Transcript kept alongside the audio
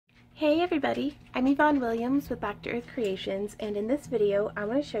Hey everybody, I'm Yvonne Williams with Back to Earth Creations, and in this video I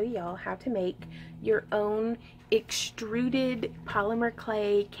want to show y'all how to make your own extruded polymer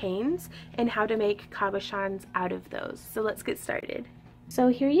clay canes and how to make cabochons out of those. So let's get started. So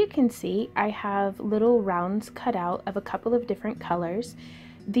here you can see I have little rounds cut out of a couple of different colors.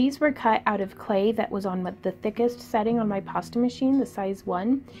 These were cut out of clay that was on the thickest setting on my pasta machine, the size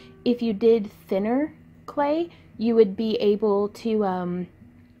 1. If you did thinner clay, you would be able to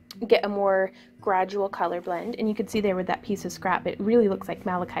get a more gradual color blend, and you can see there with that piece of scrap it really looks like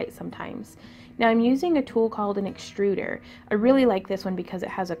malachite sometimes. Now I'm using a tool called an extruder. I really like this one because it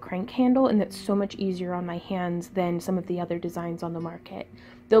has a crank handle and it's so much easier on my hands than some of the other designs on the market.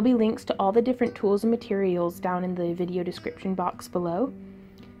 There'll be links to all the different tools and materials down in the video description box below.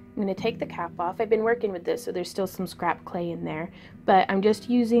 I'm going to take the cap off. I've been working with this so there's still some scrap clay in there, but I'm just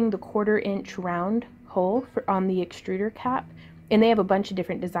using the 1/4 inch round hole on the extruder cap. And they have a bunch of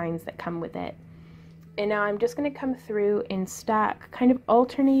different designs that come with it. And now I'm just going to come through and stack kind of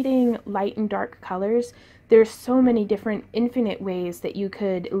alternating light and dark colors. There's so many different infinite ways that you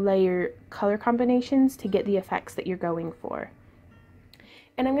could layer color combinations to get the effects that you're going for.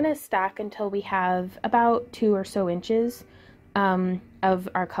 And I'm going to stack until we have about 2 or so inches of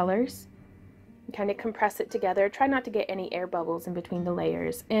our colors. Kind of compress it together. Try not to get any air bubbles in between the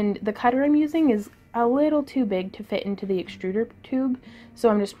layers. And the cutter I'm using is a little too big to fit into the extruder tube, so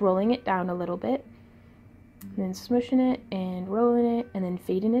I'm just rolling it down a little bit, and then smushing it and rolling it and then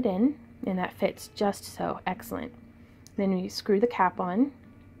feeding it in, and that fits just so. Excellent. Then we screw the cap on.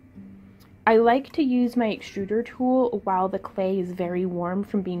 I like to use my extruder tool while the clay is very warm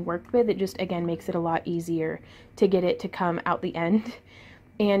from being worked with. It just, again, makes it a lot easier to get it to come out the end.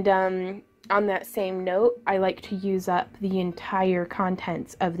 And on that same note, I like to use up the entire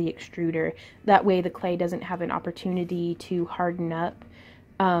contents of the extruder. That way the clay doesn't have an opportunity to harden up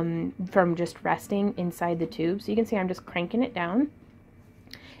from just resting inside the tube. So you can see I'm just cranking it down.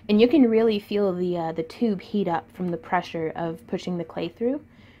 And you can really feel the tube heat up from the pressure of pushing the clay through.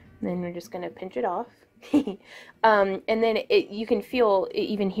 And then we're just going to pinch it off. And then you can feel,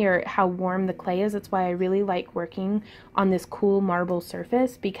 even here, how warm the clay is. That's why I really like working on this cool marble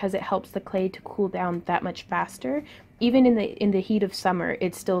surface, because it helps the clay to cool down that much faster. Even in the heat of summer,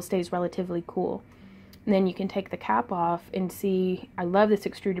 it still stays relatively cool. And then you can take the cap off and see, I love this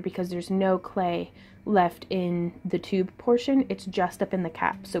extruder because there's no clay left in the tube portion. It's just up in the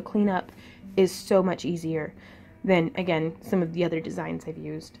cap. So cleanup is so much easier than, again, some of the other designs I've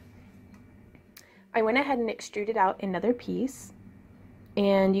used. I went ahead and extruded out another piece,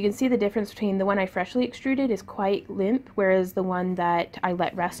 and you can see the difference between the one I freshly extruded is quite limp, whereas the one that I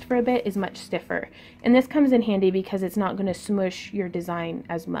let rest for a bit is much stiffer. And this comes in handy because it's not going to smush your design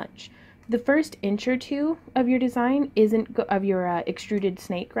as much. The first inch or two of your design extruded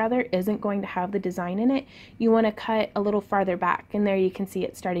snake isn't going to have the design in it. You want to cut a little farther back, and there you can see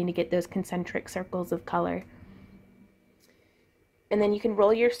it starting to get those concentric circles of color. And then you can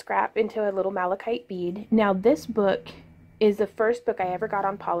roll your scrap into a little malachite bead. Now this book is the first book I ever got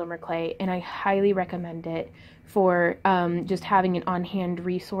on polymer clay, and I highly recommend it for just having an on-hand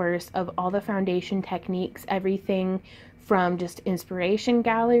resource of all the foundation techniques, everything from just inspiration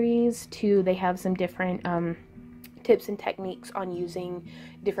galleries to they have some different tips and techniques on using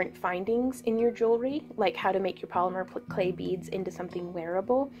different findings in your jewelry, like how to make your polymer clay beads into something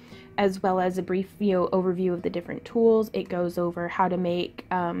wearable, as well as a brief overview of the different tools. It goes over how to make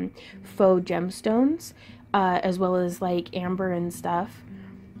faux gemstones, as well as like amber and stuff.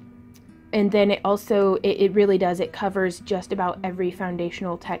 And then it really does, it covers just about every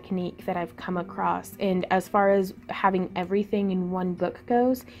foundational technique that I've come across. And as far as having everything in one book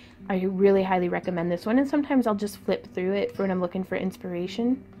goes, I really highly recommend this one. And sometimes I'll just flip through it for when I'm looking for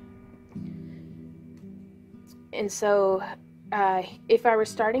inspiration. And so if I were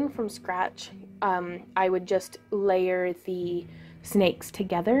starting from scratch, I would just layer the snakes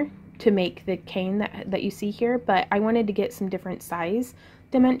together to make the cane that you see here. But I wanted to get some different size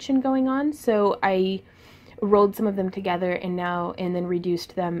dimension going on, so I rolled some of them together and then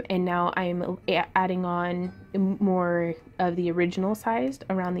reduced them, and now I'm adding on more of the original sized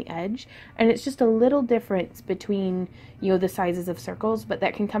around the edge. And it's just a little difference between the sizes of circles, but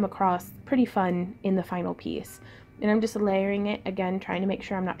that can come across pretty fun in the final piece. And I'm just layering it again, trying to make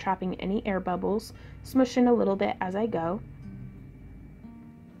sure I'm not trapping any air bubbles, smushing a little bit as I go.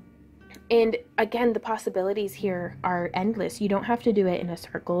 And again, the possibilities here are endless. You don't have to do it in a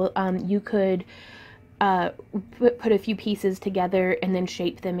circle. You could put a few pieces together and then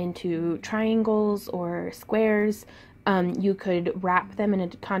shape them into triangles or squares. You could wrap them in a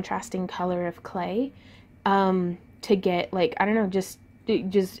contrasting color of clay to get, like, I don't know, just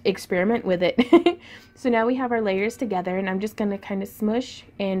just experiment with it. So now we have our layers together, and I'm just going to kind of smush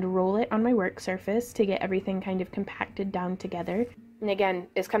and roll it on my work surface to get everything kind of compacted down together. And again,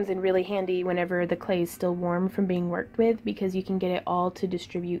 this comes in really handy whenever the clay is still warm from being worked with, because you can get it all to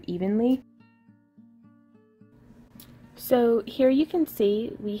distribute evenly. So here you can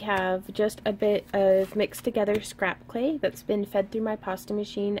see we have just a bit of mixed together scrap clay that's been fed through my pasta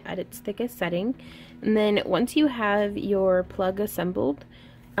machine at its thickest setting. And then once you have your plug assembled,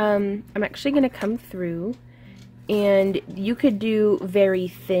 I'm actually going to come through, and you could do very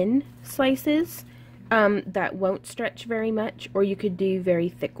thin slices that won't stretch very much, or you could do very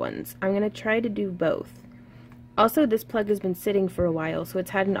thick ones. I'm going to try to do both. Also, this plug has been sitting for a while, so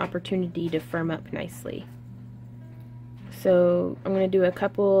it's had an opportunity to firm up nicely. So I'm going to do a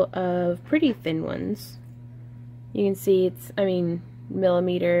couple of pretty thin ones. You can see it's,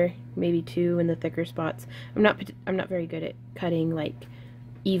 millimeter, maybe 2 in the thicker spots. I'm not very good at cutting like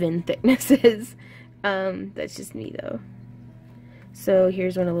even thicknesses. That's just me though. So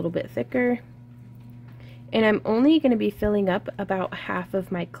here's one a little bit thicker. And I'm only going to be filling up about half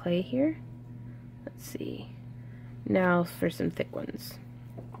of my clay here. Let's see. Now for some thick ones.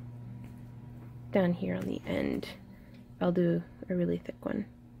 Down here on the end, I'll do a really thick one.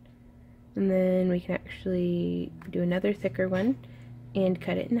 And then we can actually do another thicker one and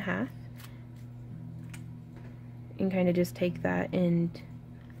cut it in half. And kind of just take that and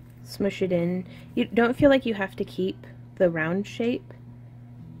smush it in. You don't feel like you have to keep the round shape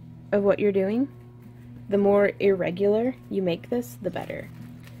of what you're doing. The more irregular you make this, the better.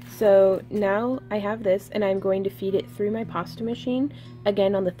 So now I have this, and I'm going to feed it through my pasta machine,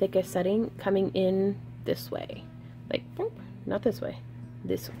 again on the thickest setting, coming in this way. Like, not this way,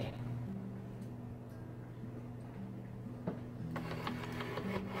 this way.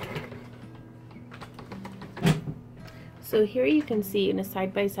 So here you can see in a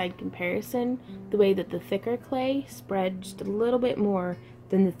side-by-side comparison the way that the thicker clay spreads just a little bit more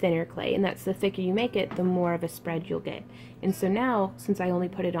than the thinner clay, and that's the thicker you make it, the more of a spread you'll get. And so now, since I only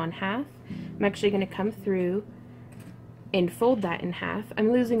put it on half, I'm actually going to come through and fold that in half.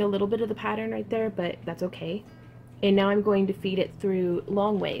 I'm losing a little bit of the pattern right there, but that's okay. And now I'm going to feed it through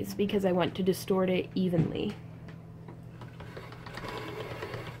long ways because I want to distort it evenly.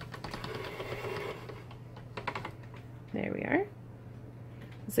 There we are.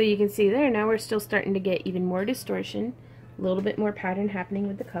 So you can see there, now we're still starting to get even more distortion, a little bit more pattern happening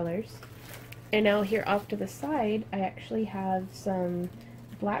with the colors. And now here off to the side, I actually have some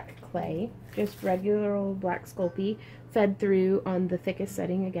black clay, just regular old black Sculpey, fed through on the thickest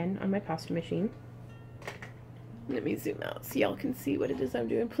setting, again, on my pasta machine. Let me zoom out so y'all can see what it is I'm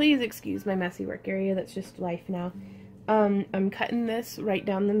doing. Please excuse my messy work area, that's just life now. I'm cutting this right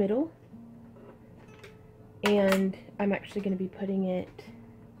down the middle, and I'm actually going to be putting it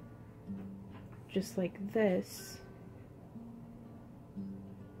just like this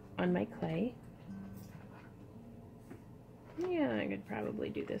on my clay. Yeah, I could probably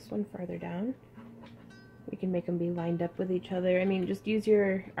do this one farther down. We can make them be lined up with each other. I mean, just use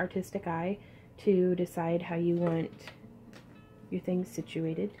your artistic eye to decide how you want your things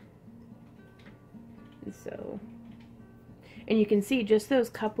situated. And you can see just those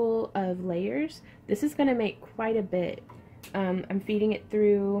couple of layers, this is going to make quite a bit. I'm feeding it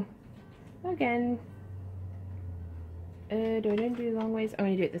through, again, do I do long ways? I'm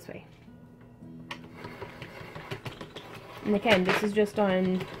going to do it this way. And again, this is just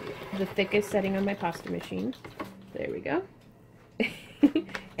on the thickest setting on my pasta machine. There we go.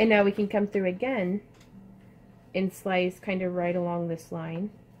 And now we can come through again and slice kind of right along this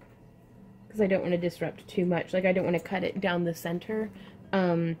line, because I don't want to disrupt too much. Like, I don't want to cut it down the center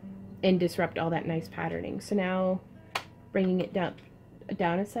and disrupt all that nice patterning. So now bringing it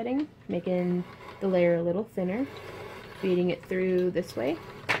down a setting, making the layer a little thinner, feeding it through this way.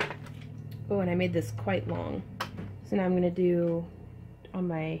 Oh, and I made this quite long. So now I'm going to do on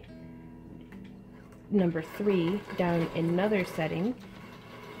my number 3 down another setting,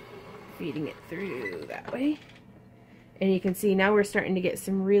 feeding it through that way. And you can see now we're starting to get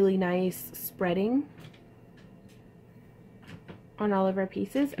some really nice spreading on all of our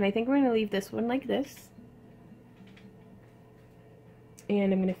pieces. And I think we're going to leave this one like this.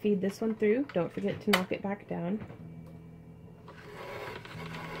 And I'm going to feed this one through. Don't forget to knock it back down.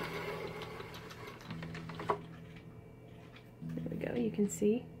 There we go, you can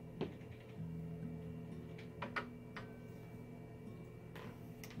see.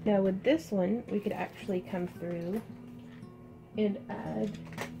 Now with this one, we could actually come through and add,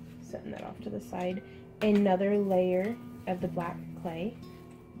 setting that off to the side, another layer of the black clay.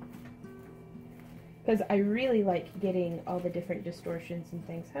 because I really like getting all the different distortions and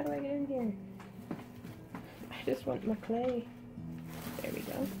things. How do I get in here? I just want my clay. There we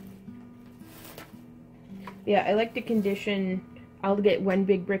go. Yeah, I like to condition. I'll get one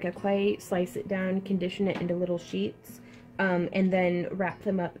big brick of clay, slice it down, condition it into little sheets, and then wrap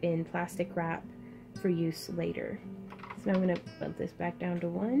them up in plastic wrap for use later. So now I'm going to bump this back down to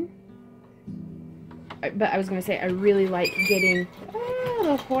 1. But I was going to say, I really like getting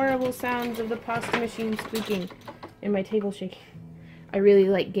the horrible sounds of the pasta machine squeaking and my table shaking. I really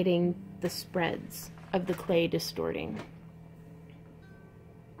like getting the spreads of the clay distorting.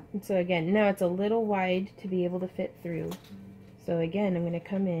 And so again, now it's a little wide to be able to fit through. So again, I'm going to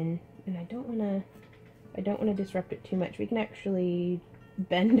come in, and I don't want to disrupt it too much. We can actually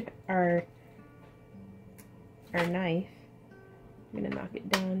bend our knife. I'm going to knock it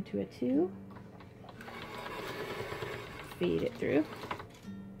down to a 2. Feed it through.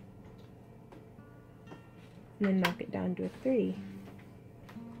 And then knock it down to a 3.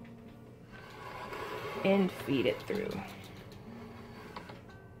 And feed it through.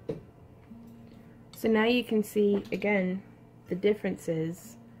 So now you can see, again, the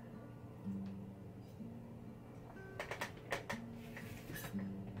differences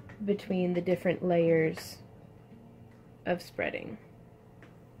between the different layers of spreading.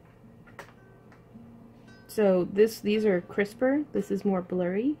 So these are crisper, this is more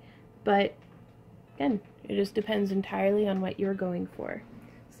blurry, but again, it just depends entirely on what you're going for.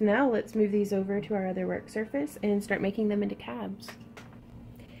 So now let's move these over to our other work surface and start making them into cabs.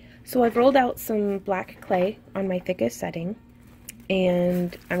 So I've rolled out some black clay on my thickest setting,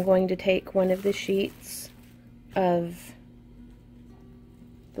 and I'm going to take one of the sheets of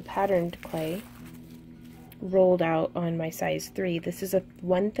the patterned clay rolled out on my size 3. This is a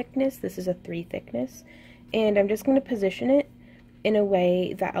 1 thickness, this is a 3 thickness, and I'm just going to position it in a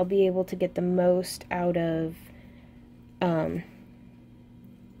way that I'll be able to get the most out of,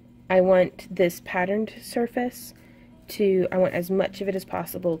 I want this patterned surface I want as much of it as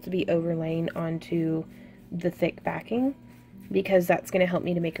possible to be overlain onto the thick backing, because that's going to help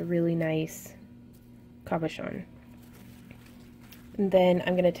me to make a really nice cabochon. And then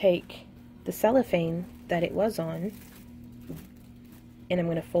I'm going to take the cellophane that it was on, and I'm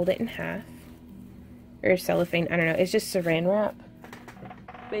going to fold it in half, or cellophane, I don't know, it's just saran wrap,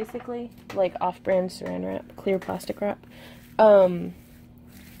 basically, like off-brand saran wrap, clear plastic wrap.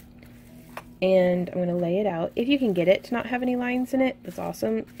 And I'm going to lay it out. If you can get it to not have any lines in it, that's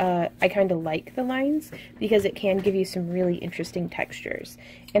awesome. I kind of like the lines because it can give you some really interesting textures.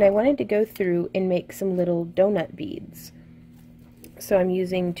 And I wanted to go through and make some little donut beads. So I'm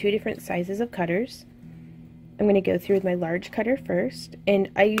using 2 different sizes of cutters. I'm going to go through with my large cutter first.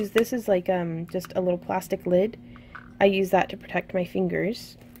 And I use this as like just a little plastic lid. I use that to protect my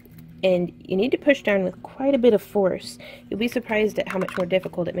fingers. And you need to push down with quite a bit of force. You'll be surprised at how much more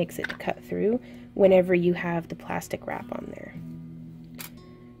difficult it makes it to cut through whenever you have the plastic wrap on there.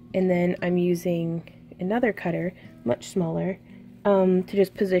 And then I'm using another cutter, much smaller, to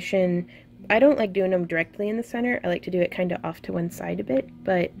just position. I don't like doing them directly in the center. I like to do it kind of off to one side a bit,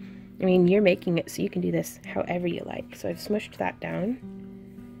 but I mean, you're making it so you can do this however you like. So I've smushed that down.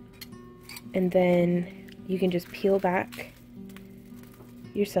 And then you can just peel back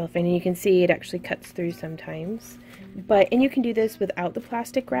your cellophane, and you can see it actually cuts through sometimes. And you can do this without the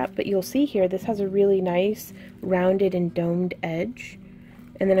plastic wrap, but you'll see here this has a really nice rounded and domed edge.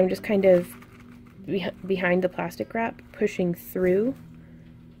 And then I'm just kind of behind the plastic wrap pushing through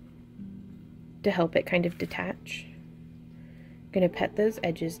to help it kind of detach. I'm going to pet those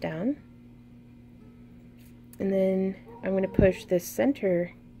edges down, and then I'm going to push this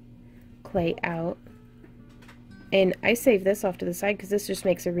center clay out. And I save this off to the side because this just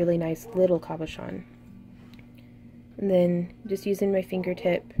makes a really nice little cabochon. And then just using my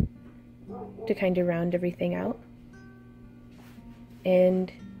fingertip to kind of round everything out.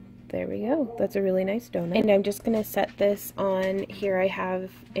 And there we go. That's a really nice donut. And I'm just going to set this on. Here I have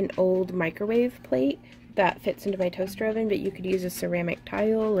an old microwave plate that fits into my toaster oven, but you could use a ceramic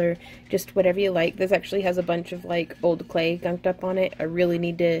tile or just whatever you like. This actually has a bunch of like old clay gunked up on it. I really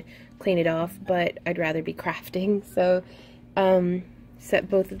need to clean it off, but I'd rather be crafting. So set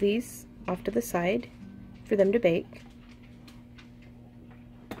both of these off to the side for them to bake.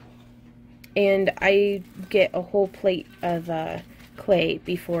 And I get a whole plate of clay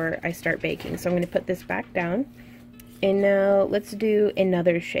before I start baking. So I'm going to put this back down. And now let's do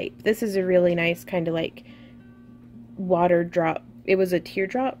another shape. This is a really nice kind of like water drop. It was a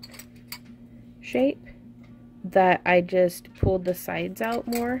teardrop shape that I just pulled the sides out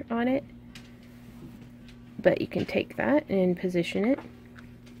more on it. But you can take that and position it.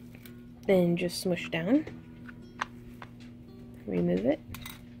 then just smush down, remove it.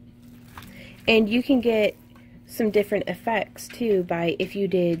 And you can get some different effects too by if you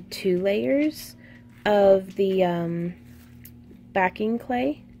did 2 layers of the backing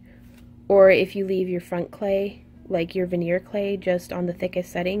clay, or if you leave your front clay, like your veneer clay, just on the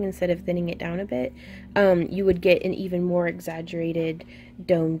thickest setting instead of thinning it down a bit, you would get an even more exaggerated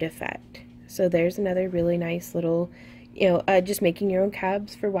domed effect. So there's another really nice little, just making your own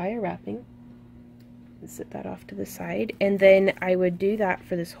cabs for wire wrapping. Set that off to the side, and then I would do that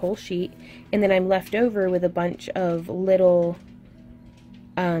for this whole sheet, and then I'm left over with a bunch of little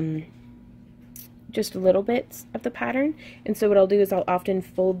just little bits of the pattern. And so what I'll do is I'll often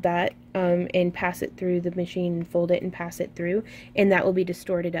fold that and pass it through the machine, and fold it and pass it through, and that will be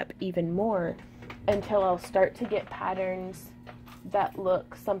distorted up even more until I'll start to get patterns that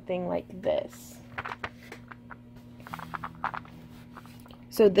look something like this.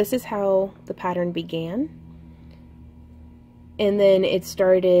 So this is how the pattern began, and then it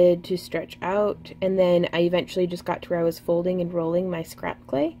started to stretch out, and then I eventually just got to where I was folding and rolling my scrap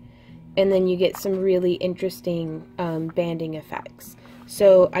clay, and then you get some really interesting banding effects.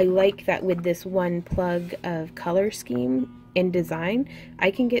 So I like that with this one plug of color scheme and design,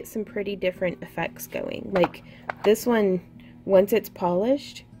 I can get some pretty different effects going. Like this one, once it's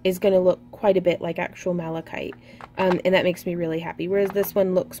polished, is going to look quite a bit like actual malachite, and that makes me really happy, whereas this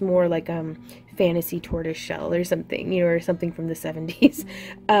one looks more like fantasy tortoise shell or something, or something from the 70s.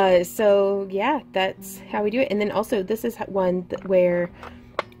 So yeah, that's how we do it. And then also this is one where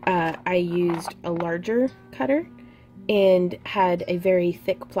I used a larger cutter and had a very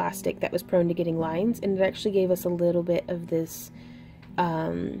thick plastic that was prone to getting lines, and it actually gave us a little bit of this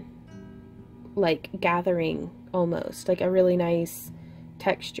like gathering, almost like a really nice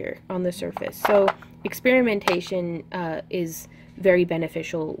texture on the surface. So experimentation is very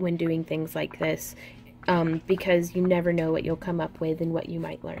beneficial when doing things like this, because you never know what you'll come up with and what you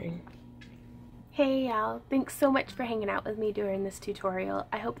might learn. Hey y'all, thanks so much for hanging out with me during this tutorial.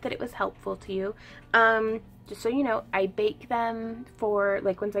 I hope that it was helpful to you. Just so you know, I bake them for,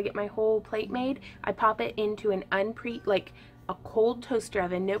 like, once I get my whole plate made, I pop it into an a cold toaster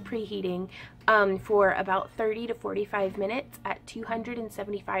oven, no preheating, for about 30 to 45 minutes at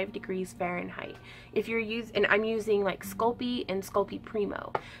 275 degrees Fahrenheit. If you're and I'm using like Sculpey and Sculpey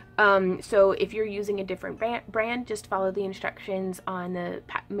Primo. So if you're using a different brand, just follow the instructions on the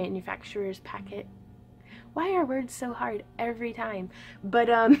manufacturer's packet. Why are words so hard every time? But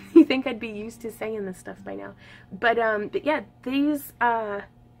you think I'd be used to saying this stuff by now. But yeah, these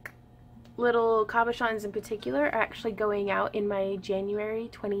little cabochons in particular are actually going out in my January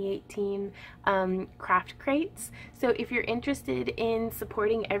 2018 craft crates. So if you're interested in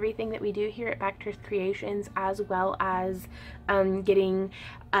supporting everything that we do here at Back to Earth Creations, as well as getting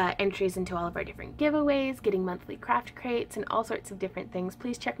entries into all of our different giveaways, getting monthly craft crates, and all sorts of different things,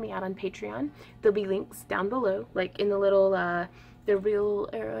 please check me out on Patreon. There'll be links down below, like in the little the real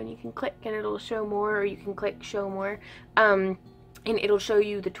arrow, and you can click and it'll show more, or you can click show more. And it'll show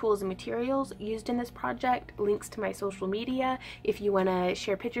you the tools and materials used in this project, links to my social media if you want to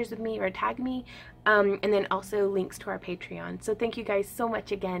share pictures with me or tag me, and then also links to our Patreon. So thank you guys so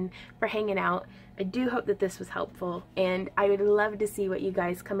much again for hanging out. I do hope that this was helpful, and I would love to see what you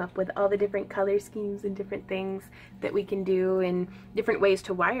guys come up with, all the different color schemes and different things that we can do, and different ways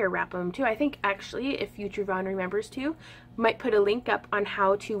to wire wrap them too. I think actually, if Future Vaughn remembers to, might put a link up on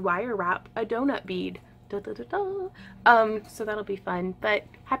how to wire wrap a donut bead. So that'll be fun. But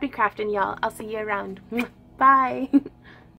happy crafting, y'all. I'll see you around. Bye.